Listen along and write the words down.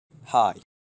Hi,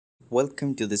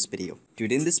 welcome to this video.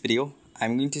 Today in this video,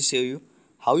 I'm going to show you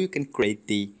how you can create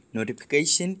the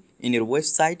notification in your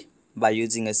website by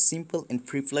using a simple and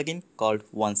free plugin called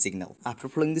onesignal. After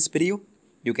following this video,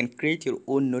 you can create your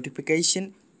own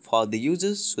notification for the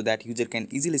users so that user can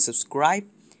easily subscribe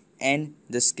and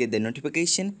just get the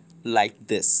notification like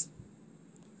this.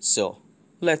 So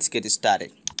let's get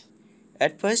started.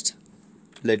 At first,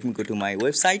 let me go to my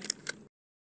website.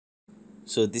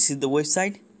 So this is the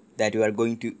website that you are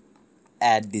going to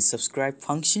add the subscribe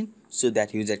function so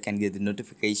that user can get the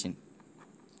notification.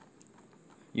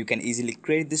 You can easily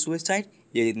create this website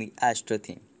using the Astra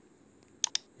theme.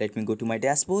 Let me go to my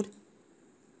dashboard.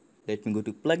 Let me go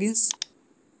to plugins,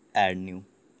 add new.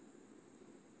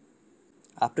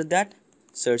 After that,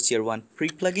 search here one free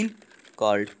plugin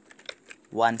called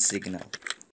onesignal.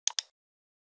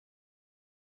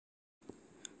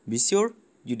 Be sure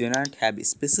you do not have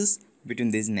spaces between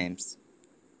these names.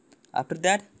 After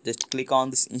that, just click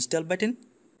on this install button.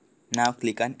 Now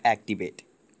click on activate.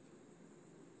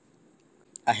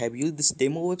 I have used this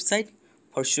demo website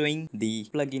for showing the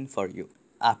plugin for you.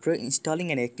 After installing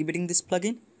and activating this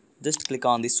plugin, just click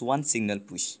on this onesignal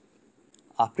push.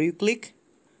 After you click,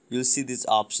 you'll see these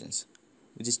options,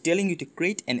 which is telling you to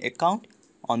create an account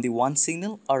on the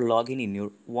onesignal or log in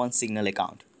your onesignal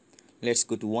account. Let's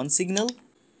go to onesignal.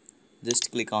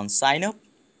 Just click on sign up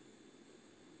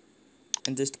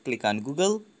and just click on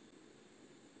Google.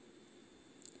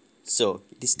 So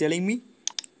it is telling me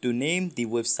to name the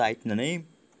website name.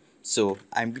 So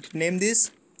I'm going to name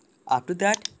this. After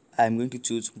that, I'm going to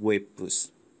choose web push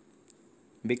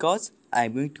because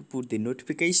I'm going to put the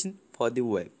notification for the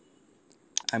web.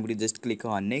 I'm going to just click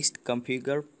on next,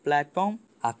 configure platform.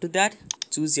 After that,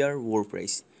 choose your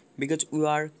WordPress because we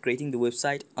are creating the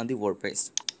website on the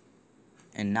WordPress.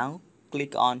 And now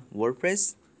click on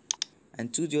WordPress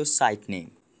and choose your site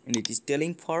name, and it is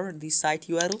telling for the site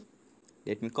URL.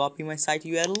 Let me copy my site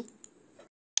URL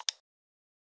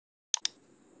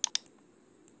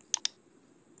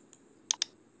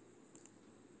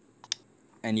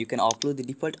and you can upload the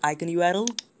default icon URL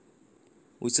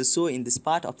which is shown in this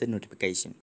part of the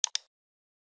notification.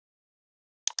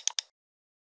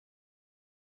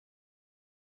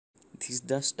 This is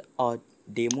just a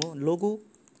demo logo.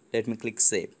 Let me click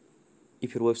save.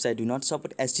 If your website do not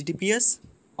support HTTPS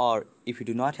or if you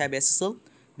do not have SSL,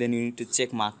 then you need to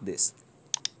check mark this.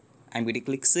 I'm going to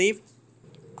click save.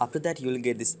 After that, you will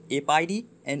get this app ID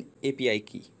and API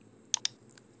key.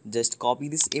 Just copy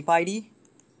this app ID.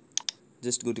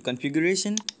 Just go to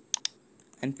configuration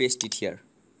and paste it here.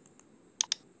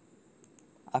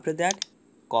 After that,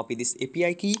 copy this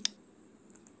API key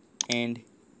and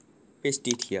paste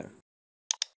it here.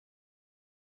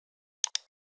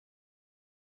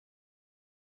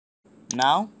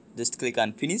 Now just click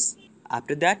on finish.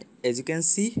 After that, as you can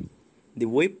see, the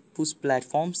web push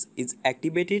platforms is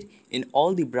activated in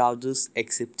all the browsers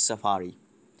except Safari.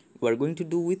 We are going to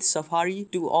do with Safari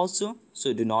too also,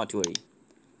 so do not worry.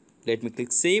 Let me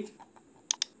click save.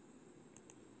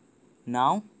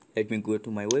 Now let me go to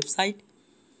my website.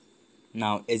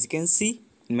 Now as you can see,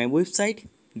 in my website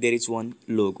there is one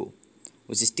logo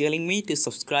which is telling me to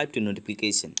subscribe to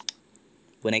notification.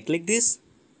 When I click this,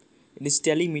 it is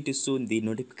telling me to show the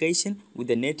notification with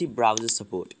the native browser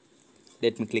support.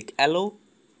 Let me click allow,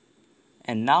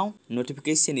 and now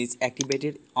notification is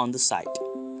activated on the site,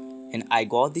 and I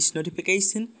got this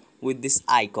notification with this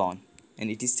icon, and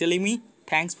it is telling me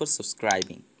thanks for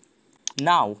subscribing.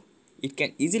 Now it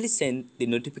can easily send the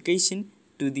notification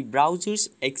to the browsers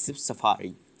except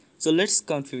Safari. So let's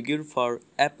configure for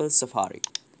Apple Safari.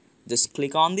 Just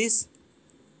click on this.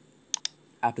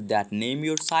 After that, name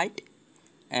your site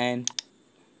and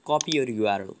copy your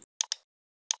URL.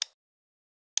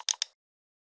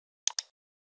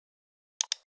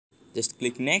 Just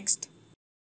click next.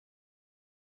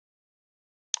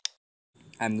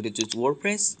 I'm going to choose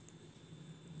WordPress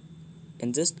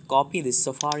and just copy this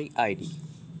Safari ID.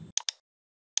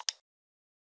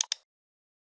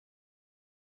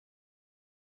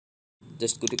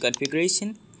 Just go to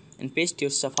configuration and paste your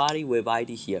Safari web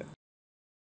ID here.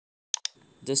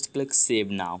 Just click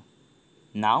save now.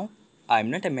 Now I'm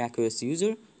not a macOS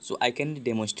user, so I can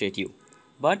demonstrate you,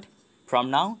 but from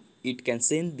now it can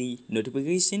send the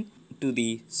notification to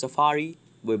the Safari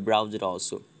web browser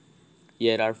also.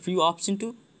 Here are few options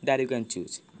too that you can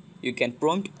choose. You can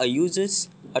prompt a users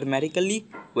automatically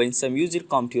when some user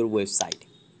come to your website.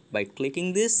 By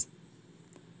clicking this,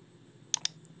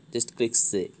 just click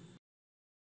save.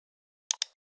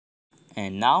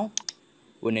 And now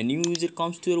when a new user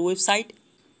comes to your website,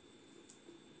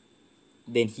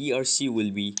 then he or she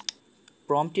will be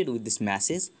prompted with this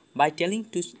message by telling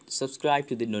to subscribe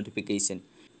to the notification.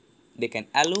 They can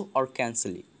allow or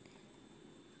cancel it.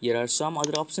 Here are some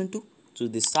other options too.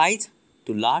 Choose the size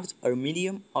to large or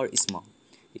medium or small.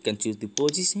 You can choose the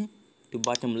position to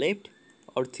bottom left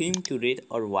or theme to red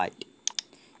or white.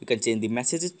 You can change the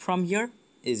messages from here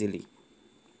easily.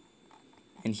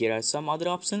 And here are some other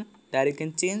options that you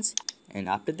can change, and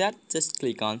after that just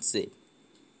click on save.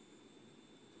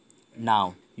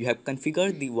 Now you have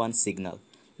configured the onesignal.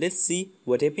 Let's see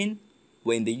what happens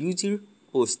when the user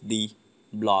posts the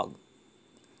blog.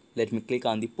 Let me click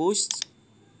on the posts,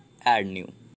 add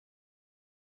new.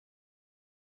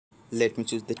 Let me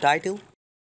choose the title.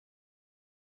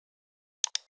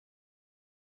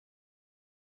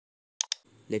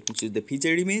 Let me choose the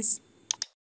featured image.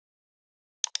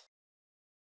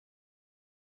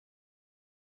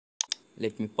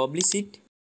 Let me publish it.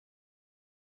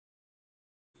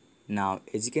 Now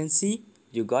as you can see,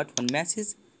 you got one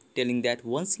message telling that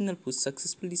onesignal push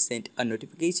successfully sent a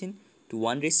notification to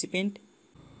one recipient.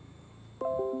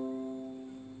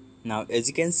 Now as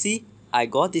you can see, I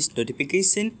got this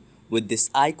notification with this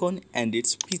icon and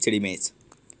its featured image.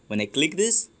 When I click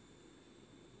this,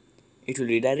 it will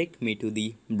redirect me to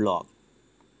the blog.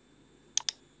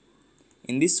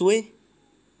 In this way,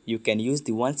 you can use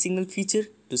the onesignal feature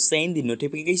to send the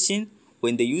notification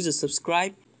when the user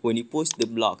subscribe when you post the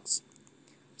blogs.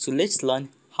 So let's learn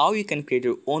how you can create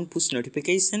your own push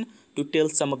notification to tell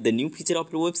some of the new feature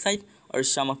of your website or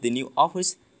some of the new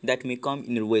offers that may come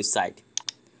in your website.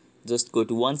 Just go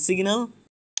to onesignal.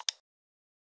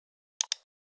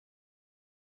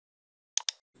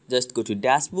 Just go to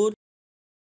dashboard.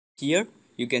 Here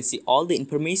you can see all the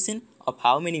information of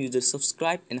how many users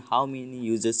subscribed and how many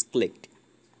users clicked.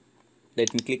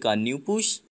 Let me click on new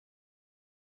push.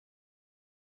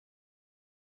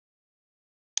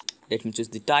 Let me choose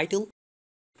the title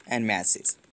and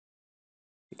message.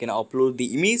 You can upload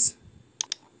the image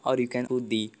or you can put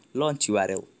the launch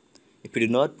URL. If you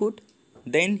do not put,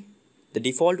 then the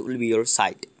default will be your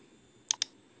site.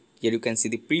 Here you can see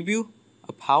the preview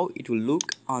of how it will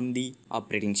look on the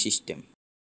operating system.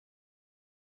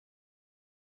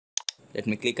 Let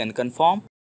me click on confirm.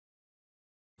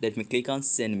 Let me click on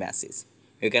send message.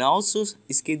 You can also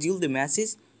schedule the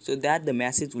message so that the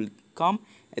message will come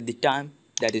at the time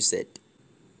that you set.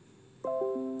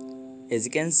 As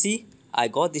you can see, I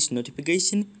got this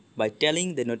notification by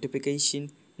telling the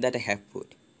notification that I have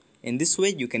put. In this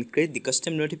way, you can create the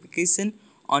custom notification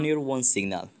on your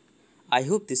onesignal. I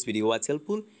hope this video was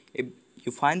helpful. If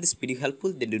you find this video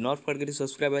helpful, then do not forget to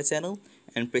subscribe our channel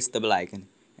and press the bell icon.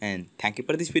 And thank you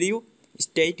for this video.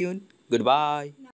 Stay tuned. Goodbye.